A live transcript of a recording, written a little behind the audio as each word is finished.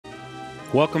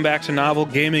Welcome back to Novel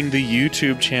Gaming, the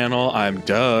YouTube channel. I'm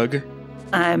Doug.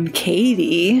 I'm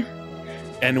Katie.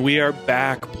 And we are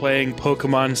back playing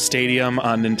Pokémon Stadium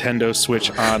on Nintendo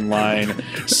Switch Online,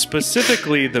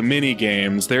 specifically the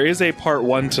mini-games. There is a part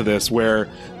 1 to this where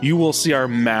you will see our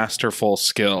masterful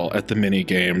skill at the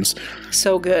mini-games.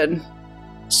 So good.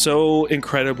 So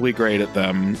incredibly great at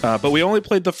them. But we only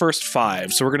played the first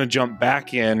 5, so we're going to jump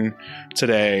back in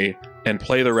today and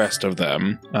play the rest of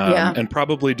them, and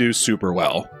probably do super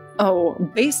well. Oh,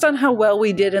 based on how well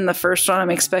we did in the first one,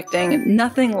 I'm expecting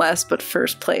nothing less but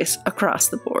first place across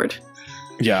the board.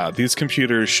 Yeah, these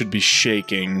computers should be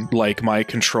shaking like my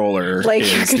controller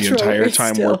is the entire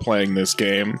time we're playing this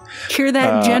game. Hear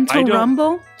that gentle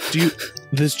rumble?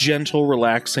 This gentle,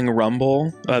 relaxing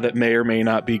rumble that may or may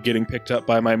not be getting picked up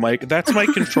by my mic? That's my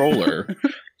controller.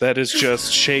 That is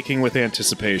just shaking with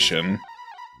anticipation.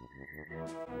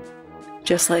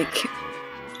 Just like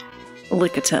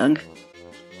lick-a-tongue.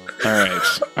 All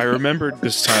right. I remembered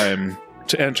this time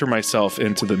to enter myself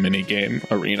into the minigame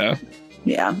arena.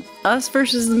 Yeah. Us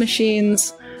versus the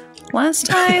machines. Last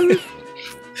time,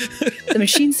 the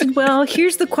machines did well.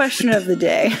 Here's the question of the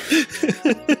day.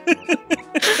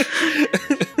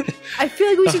 I feel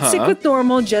like we should stick with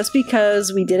normal just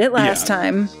because we did it last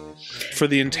time. For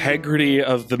the integrity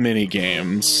of the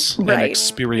minigames and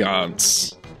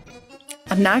experience.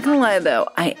 I'm not gonna lie though,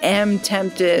 I am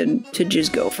tempted to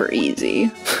just go for easy.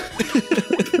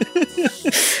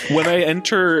 When I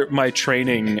enter my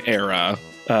training era,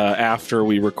 after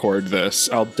we record this,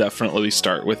 I'll definitely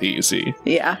start with easy.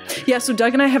 Yeah, so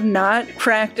Doug and I have not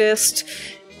practiced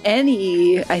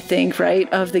any, I think,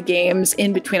 of the games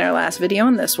in between our last video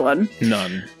and this one.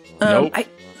 None. Nope.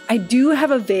 I do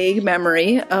have a vague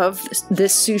memory of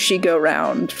this sushi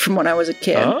go-round from when I was a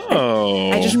kid.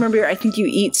 Oh. I just remember, I think you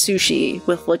eat sushi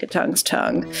with Lick-a-Tongue's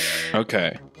tongue.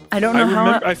 Okay. I don't know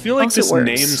how I feel like this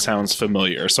name sounds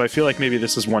familiar, so I feel like maybe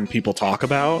this is one people talk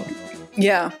about.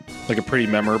 Yeah. Like a pretty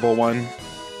memorable one.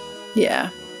 Yeah.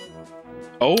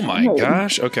 Oh my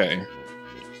gosh, okay.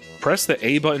 Press the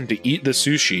A button to eat the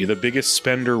sushi. The biggest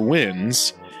spender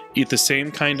wins. Eat the same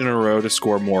kind in a row to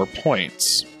score more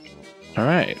points. All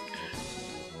right.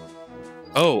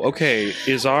 Oh, okay.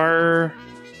 Is our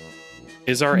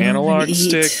analog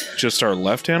stick just our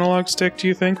left analog stick, do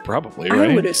you think? Probably, right?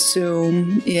 I would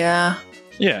assume, yeah.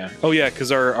 Yeah. Oh, yeah, because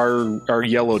our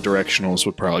yellow directionals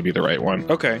would probably be the right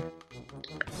one. Okay.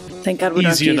 Thank God we don't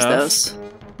have to use those.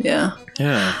 Yeah.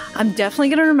 Yeah. I'm definitely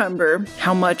going to remember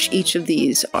how much each of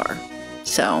these are.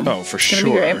 So. Oh, for sure.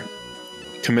 Be great.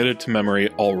 Committed to memory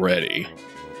already.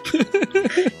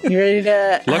 You ready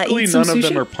to Luckily, eat some none sushi? of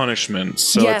them are punishments,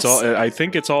 so it's all. I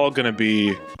think it's all going to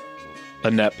be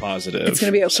a net positive. It's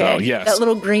going to be okay. So, yes. That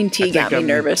little green tea got me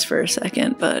nervous for a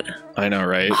second, but I know,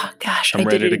 right? Oh gosh, I'm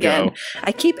ready to go.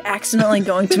 I keep accidentally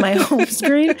going to my home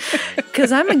screen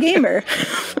because I'm a gamer.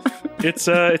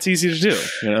 It's easy to do,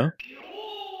 you know.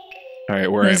 All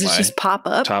right, where am I? Does it just pop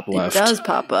up? Top left. It does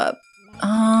pop up.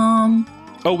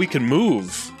 Oh, we can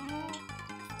move.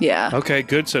 Yeah. Okay,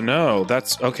 good to know.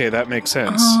 That's okay. That makes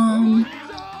sense.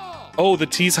 Oh, the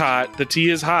tea's hot. The tea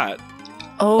is hot.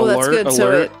 Oh, that's good.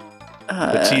 Alert. So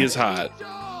the tea is hot.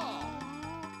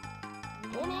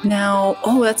 Now,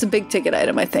 that's a big ticket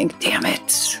item, I think. Damn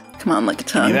it. Come on,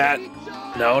 Lick-a-Tongue. Give me that.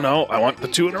 No. I want the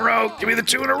 2 in a row. Give me the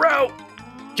 2 in a row.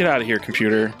 Get out of here,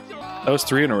 computer. That was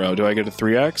 3 in a row. Do I get a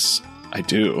 3x? I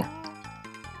do.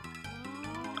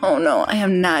 Oh, no. I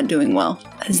am not doing well.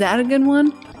 Is that a good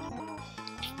one?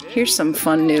 Here's some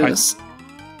fun news.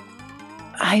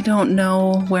 I don't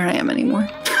know where I am anymore.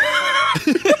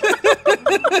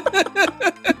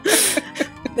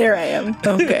 There I am.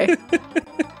 Okay.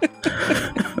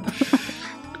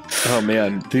 Oh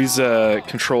man, these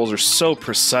controls are so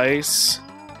precise.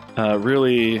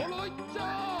 Really.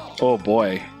 Oh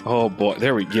boy.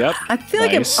 There we go. Yep. I feel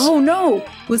like oh no.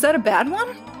 Was that a bad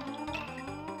one?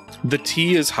 The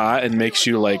tea is hot and makes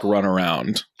you like run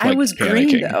around. I was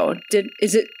green though.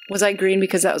 Was I green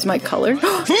because that was my color?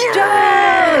 Doug!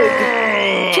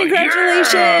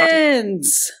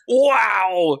 Congratulations! Yeah!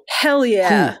 Wow! Hell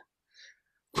yeah.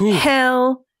 Ooh.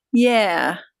 Hell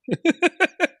yeah.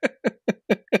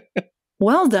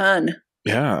 Well done.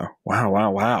 Yeah.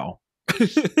 Wow.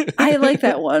 I like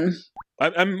that one.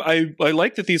 I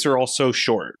like that these are all so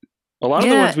short. A lot of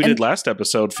the ones we did last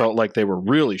episode felt like they were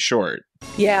really short.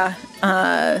 Yeah.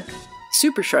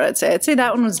 Super short, I'd say. I'd say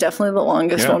that one was definitely the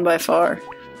longest one by far.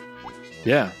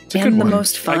 Yeah. It's a and good the one.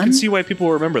 most fun. I can see why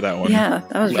people remember that one. Yeah,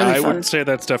 that was really fun. I would say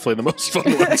that's definitely the most fun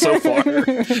one so far.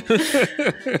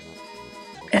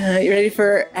 You ready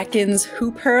for Ekans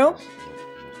Hoop Hurl?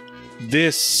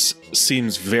 This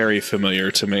seems very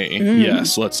familiar to me.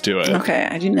 Yes, let's do it. Okay,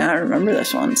 I do not remember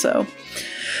this one, so...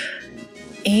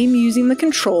 Aim using the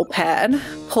control pad.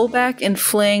 Pull back and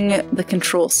fling the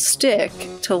control stick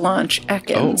to launch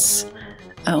Ekans.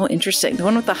 Oh, interesting. The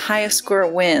one with the highest score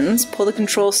wins. Pull the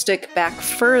control stick back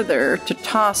further to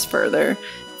toss further.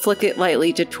 Flick it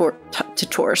lightly to torse.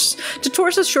 To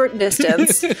torse a short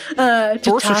distance. To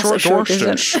toss a short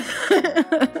distance.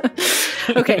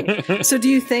 Okay, so do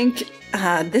you think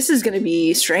this is going to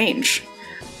be strange?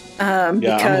 Yeah, I'm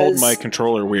holding my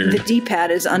controller weird. The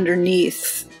D-pad is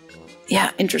underneath.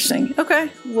 Yeah, interesting. Okay,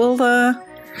 we'll give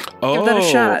that a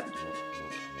shot.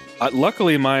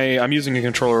 Luckily, I'm using a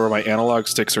controller where my analog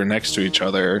sticks are next to each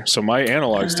other, so my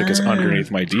analog stick is underneath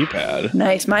my D-pad.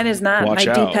 Nice. Mine is not. Watch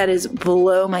my out. D-pad is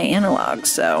below my analog,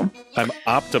 so... I'm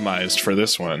optimized for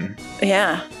this one.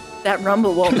 Yeah, that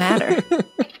rumble won't matter.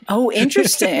 Oh,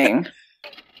 interesting.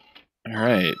 All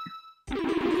right.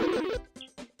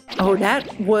 Oh,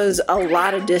 that was a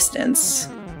lot of distance.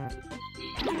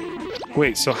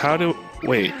 Wait, so how do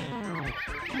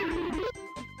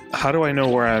I know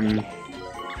where I'm...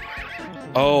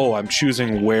 Oh, I'm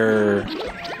choosing where...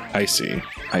 I see.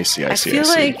 I feel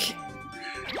like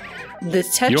the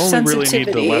touch sensitivity... You only really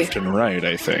need the left and right,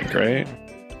 I think, right?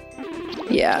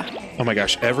 Yeah. Oh my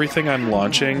gosh, everything I'm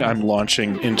launching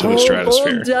into the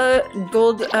stratosphere.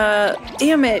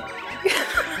 Damn it.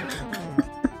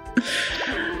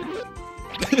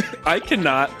 I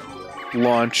cannot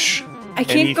launch I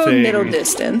can't go middle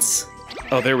distance.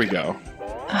 Oh, there we go.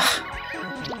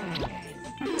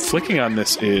 Flicking on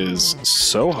this is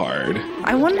so hard.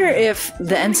 I wonder if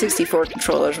the N64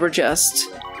 controllers were just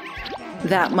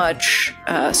that much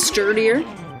sturdier,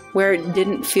 where it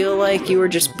didn't feel like you were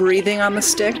just breathing on the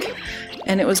stick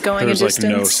and it was going a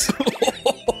distance.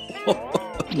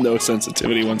 Like no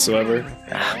sensitivity whatsoever.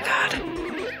 Oh, God.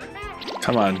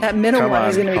 Come on. That middle one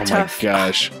is going to be tough. Oh, my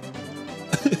gosh.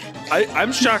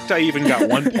 I'm shocked I even got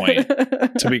 1 point,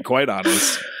 to be quite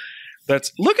honest.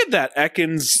 Look at that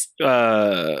Ekans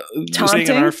saying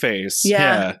in our face.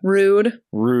 Yeah. Rude as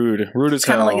hell. It's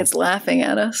kind of like it's laughing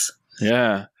at us.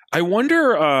 Yeah. I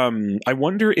wonder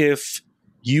if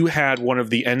you had one of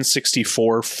the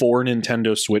N64 for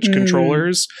Nintendo Switch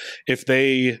controllers, if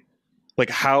they... Like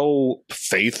how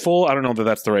faithful, I don't know that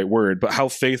that's the right word, but how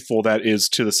faithful that is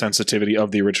to the sensitivity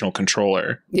of the original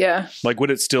controller. Yeah. Like,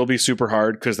 would it still be super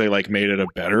hard because they like made it a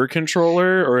better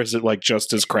controller, or is it like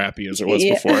just as crappy as it was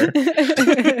before?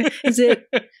 Is it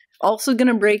also going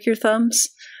to break your thumbs?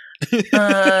 You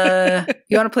want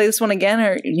to play this one again,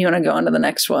 or you want to go on to the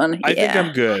next one? I think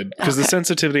I'm good because the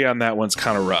sensitivity on that one's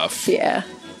kind of rough. Yeah.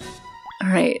 All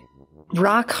right.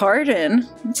 Rock Harden.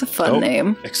 That's a fun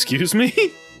name. Excuse me?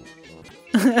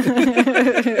 They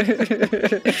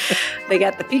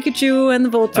got the Pikachu and the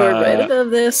Voltorb right above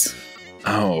this.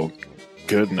 Oh,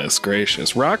 goodness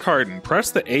gracious. Rock Harden.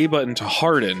 Press the A button to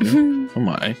harden. Oh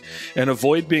my. And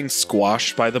avoid being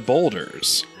squashed by the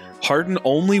boulders. Harden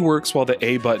only works while the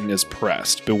A button is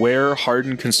pressed. Beware,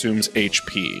 harden consumes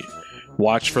HP.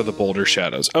 Watch for the boulder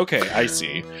shadows. Okay, I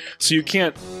see. So you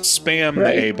can't spam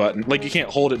the A button. Like, you can't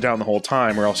hold it down the whole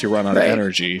time or else you run out of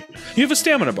energy. You have a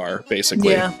stamina bar,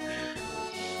 basically. Yeah.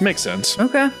 Makes sense.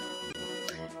 Okay.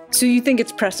 So you think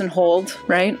it's press and hold,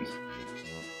 right?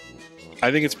 I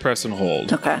think it's press and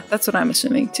hold. Okay, that's what I'm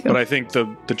assuming too. But I think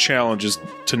the challenge is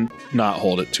to not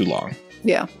hold it too long.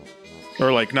 Yeah.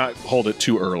 Or like not hold it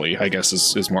too early, I guess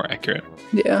is more accurate.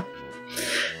 Yeah.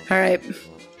 All right.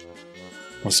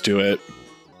 Let's do it.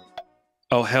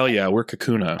 Oh, hell yeah, we're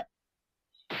Kakuna.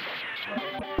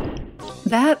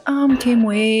 That came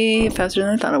way faster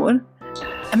than I thought it would.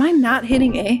 Am I not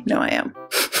hitting A? No, I am.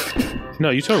 No,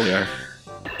 you totally are.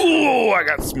 Oh, I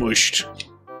got smooshed.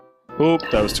 Oop,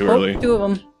 that was too early. 2 of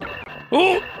them.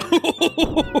 Oh!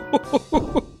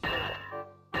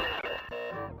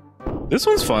 This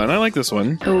one's fun. I like this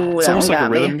one. Ooh, it's almost like a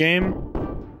rhythm me. game.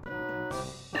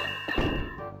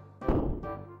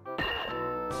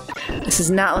 This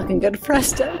is not looking good for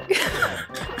us, Doug.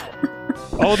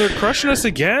 Oh, they're crushing us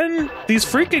again? These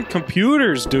freaking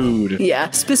computers, dude.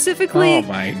 Yeah, specifically... Oh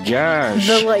my gosh.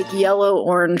 The, like,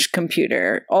 yellow-orange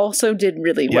computer also did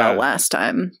really well last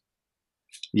time.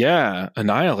 Yeah,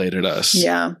 annihilated us.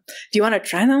 Yeah. Do you want to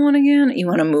try that one again? You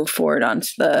want to move forward onto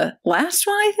the last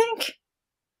one, I think?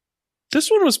 This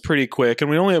one was pretty quick,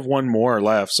 and we only have one more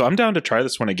left, so I'm down to try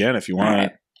this one again if you want.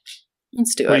 Right.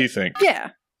 Let's do it. What do you think?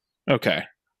 Yeah. Okay.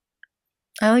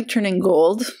 I like turning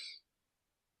gold.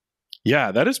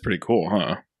 Yeah, that is pretty cool,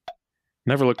 huh?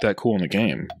 Never looked that cool in the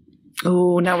game.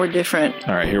 Oh, now we're different.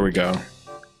 All right, here we go.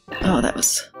 Oh, that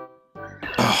was...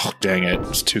 Oh, dang it.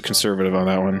 It's too conservative on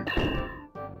that one.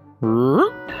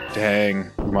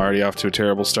 Dang, I'm already off to a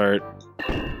terrible start.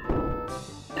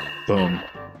 Boom.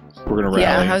 We're gonna rally.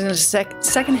 Yeah, I was gonna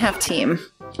second half team.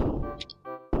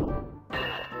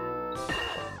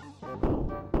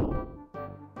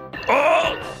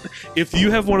 Oh! If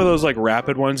you have one of those like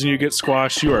rapid ones and you get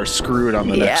squashed, you are screwed on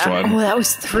the next one. Oh, that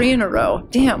was 3 in a row.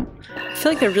 Damn. I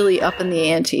feel like they're really up in the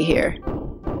ante here.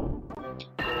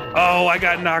 Oh, I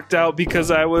got knocked out because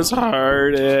I was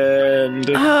hardened.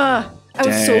 I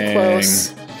was so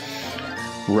close.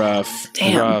 Rough.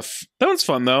 Damn. Rough. That one's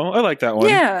fun though. I like that one.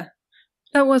 Yeah.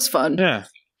 That was fun. Yeah.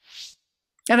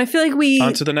 And I feel like we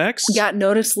on to the next. Got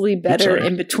noticeably better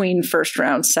in between first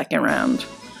round, second round.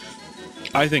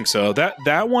 I think so.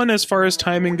 That one, as far as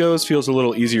timing goes, feels a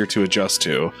little easier to adjust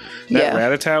to. That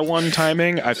Rat-a-tat one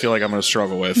timing, I feel like I'm going to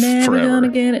struggle with never forever. Never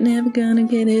gonna get it, never gonna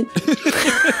get it.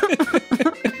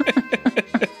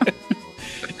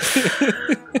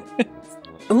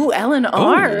 Ooh, L and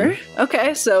R.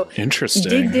 Okay, so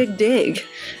interesting. Dig.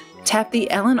 Tap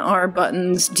the L and R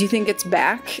buttons. Do you think it's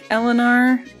back L and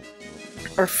R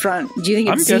or front? Do you think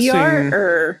it's ZR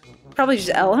or probably just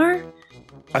LR?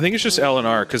 I think it's just L and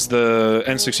R because the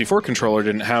N64 controller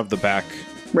didn't have the back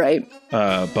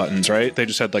buttons, right? They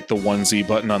just had like the 1Z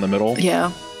button on the middle.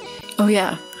 Yeah. Oh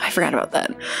yeah, I forgot about that.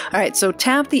 All right, so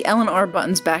tap the L and R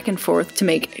buttons back and forth to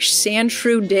make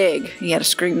Sandshrew dig. You gotta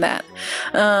scream that.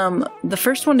 The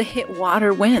first one to hit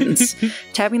water wins.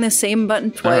 Tapping the same button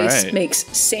twice makes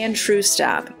Sandshrew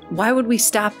stop. Why would we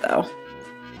stop though?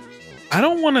 I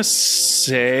don't want to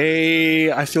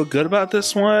say I feel good about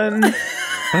this one.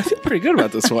 I feel pretty good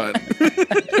about this one.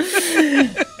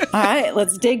 All right,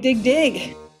 let's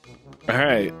dig. All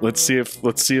right, let's see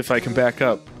if I can back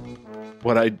up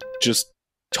what I just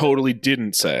totally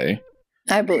didn't say.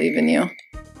 I believe in you.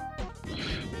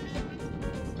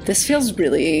 This feels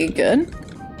really good.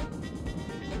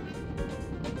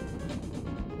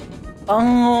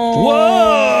 Oh!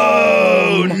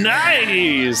 Whoa!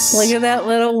 Nice! Look at that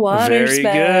little water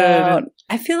spout. Good.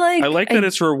 I feel like... I like that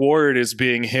its reward is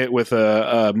being hit with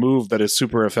a move that is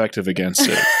super effective against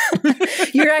it.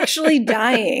 You're actually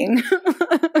dying.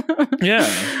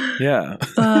 Yeah.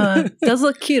 Does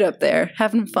look cute up there.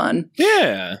 Having fun.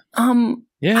 Yeah.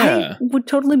 I would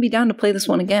totally be down to play this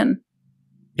one again.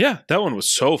 Yeah, that one was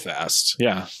so fast.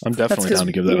 Yeah, I'm definitely down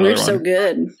to give that another one. We're so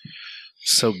good.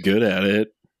 So good at it.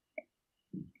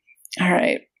 All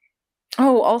right.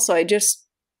 Oh, also, I just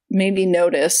maybe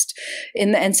noticed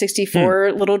in the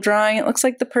N64 little drawing, it looks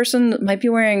like the person might be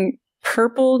wearing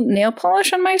purple nail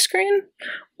polish on my screen,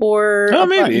 or a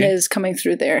button is coming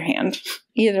through their hand.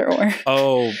 Either or.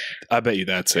 Oh, I bet you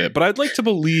that's it. But I'd like to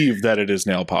believe that it is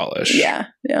nail polish. Yeah.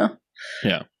 All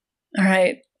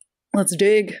right. Let's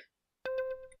dig.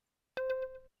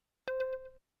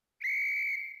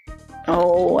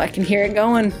 Oh, I can hear it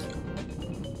going.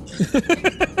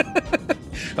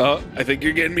 Oh, I think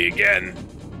you're getting me again.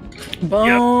 Boom.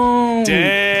 Yep.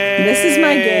 Dang. This is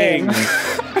my game.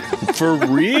 For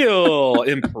real.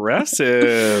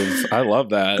 Impressive. I love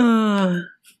that.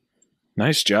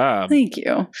 Nice job. Thank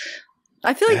you.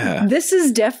 I feel like this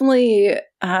is definitely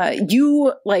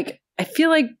you like I feel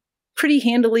like pretty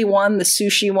handily won the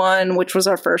sushi one, which was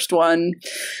our first one.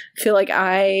 I feel like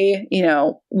I,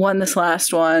 won this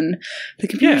last one. The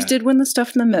computers did win the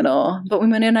stuff in the middle, but we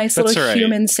went a nice little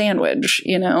human sandwich,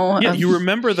 Yeah, you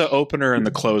remember the opener and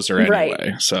the closer anyway.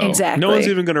 Right, so exactly. No one's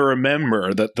even going to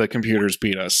remember that the computers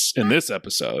beat us in this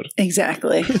episode.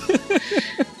 Exactly.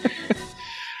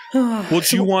 Well,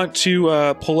 do you want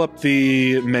to pull up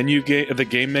the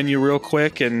game menu real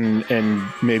quick and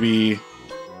maybe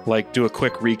like do a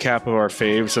quick recap of our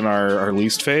faves and our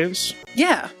least faves?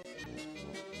 Yeah.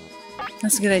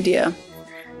 That's a good idea.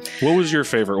 What was your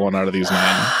favorite one out of these 9?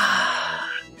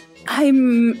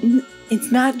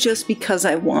 It's not just because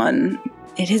I won.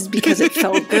 It is because it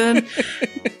felt good.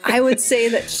 I would say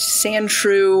that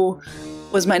Sandshrew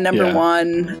was my number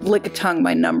 1, Lickitung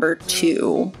my number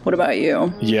 2. What about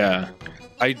you? Yeah.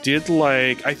 I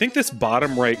think this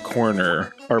bottom right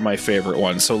corner are my favorite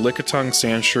ones. So Lickitung,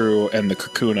 Sandshrew, and the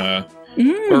Kakuna.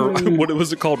 Or what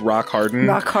was it called? Rock Harden?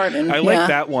 Rock Harden. I like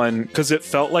that one because it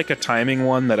felt like a timing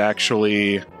one that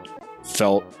actually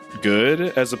felt good,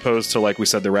 as opposed to, like we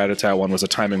said, the Rat-a-tat one was a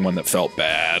timing one that felt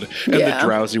bad. And the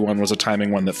Drowsy one was a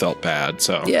timing one that felt bad.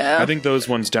 So I think those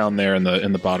ones down there in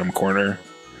the bottom corner.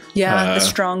 Yeah, the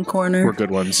strong corner. Were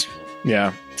good ones.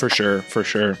 Yeah, for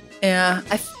sure. Yeah.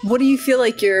 What do you feel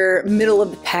like your middle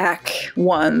of the pack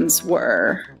ones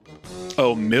were?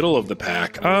 Oh, middle of the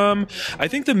pack. I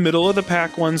think the middle of the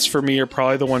pack ones for me are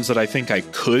probably the ones that I think I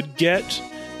could get,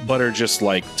 but are just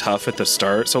like tough at the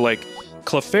start. So like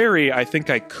Clefairy, I think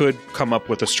I could come up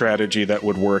with a strategy that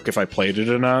would work if I played it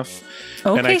enough.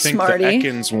 Okay, and I think smarty. the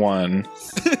Ekans one...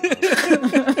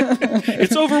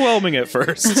 It's overwhelming at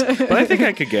first, but I think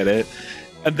I could get it.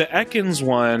 And the Ekans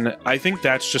one, I think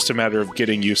that's just a matter of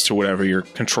getting used to whatever your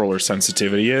controller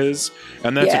sensitivity is.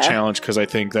 And that's a challenge because I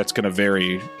think that's going to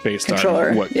vary based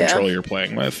on what controller you're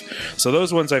playing with. So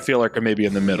those ones I feel like are maybe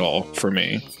in the middle for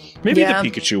me. Maybe the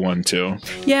Pikachu one too.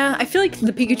 Yeah, I feel like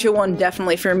the Pikachu one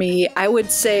definitely for me. I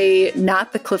would say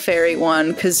not the Clefairy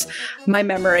one because my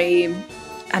memory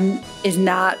is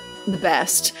not the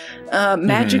best.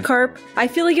 Magikarp, I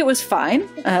feel like it was fine.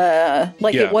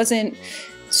 It wasn't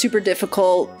super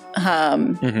difficult.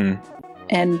 And,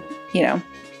 you know,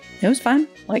 it was fun.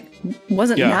 Like,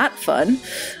 wasn't not fun.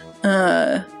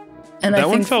 And that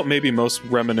one felt maybe most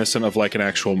reminiscent of like an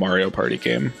actual Mario Party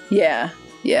game. Yeah,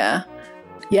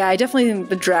 I definitely think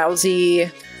the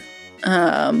Drowsy,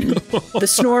 the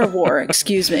Snore War,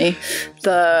 excuse me,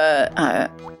 the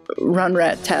Run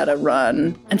Rat Tata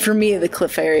Run, and for me the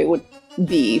Clefairy would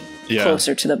be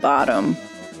closer to the bottom.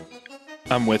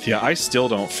 I'm with you. I still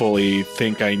don't fully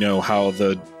think I know how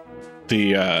the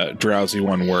Drowsy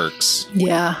one works.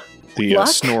 Yeah. The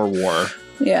Snore War.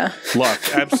 Yeah. Luck.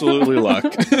 Absolutely luck.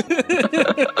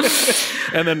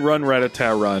 And then Run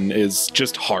Ratata Run is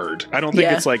just hard. I don't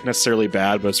think it's like necessarily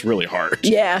bad, but it's really hard.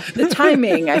 Yeah. The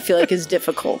timing I feel like is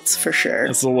difficult for sure.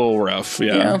 It's a little rough.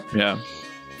 Yeah.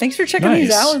 Thanks for checking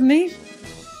these out with me.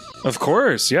 Of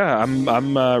course, yeah.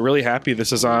 I'm really happy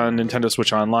this is on Nintendo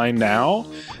Switch Online now,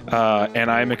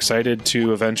 and I'm excited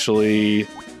to eventually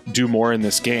do more in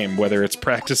this game, whether it's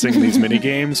practicing these mini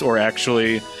games or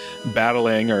actually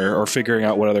battling or figuring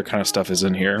out what other kind of stuff is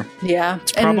in here. Yeah,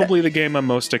 it's probably the game I'm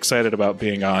most excited about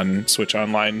being on Switch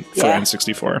Online for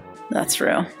N64. That's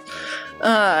real.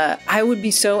 I would be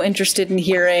so interested in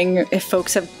hearing if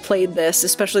folks have played this,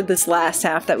 especially this last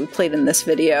half that we played in this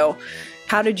video.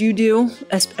 How did you do?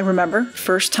 Remember,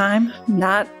 first time,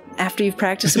 not after you've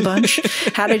practiced a bunch.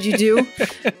 How did you do?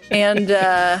 And,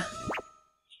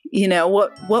 you know,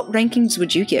 what rankings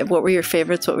would you give? What were your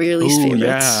favorites? What were your least favorites?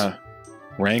 Yeah.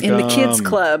 Rank in the kids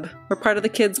club. We're part of the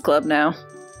kids club now.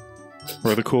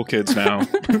 We're the cool kids now.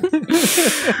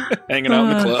 Hanging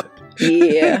out in the club.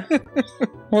 Yeah.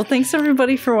 Well, thanks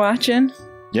everybody for watching.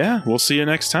 Yeah, we'll see you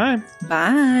next time.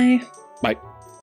 Bye.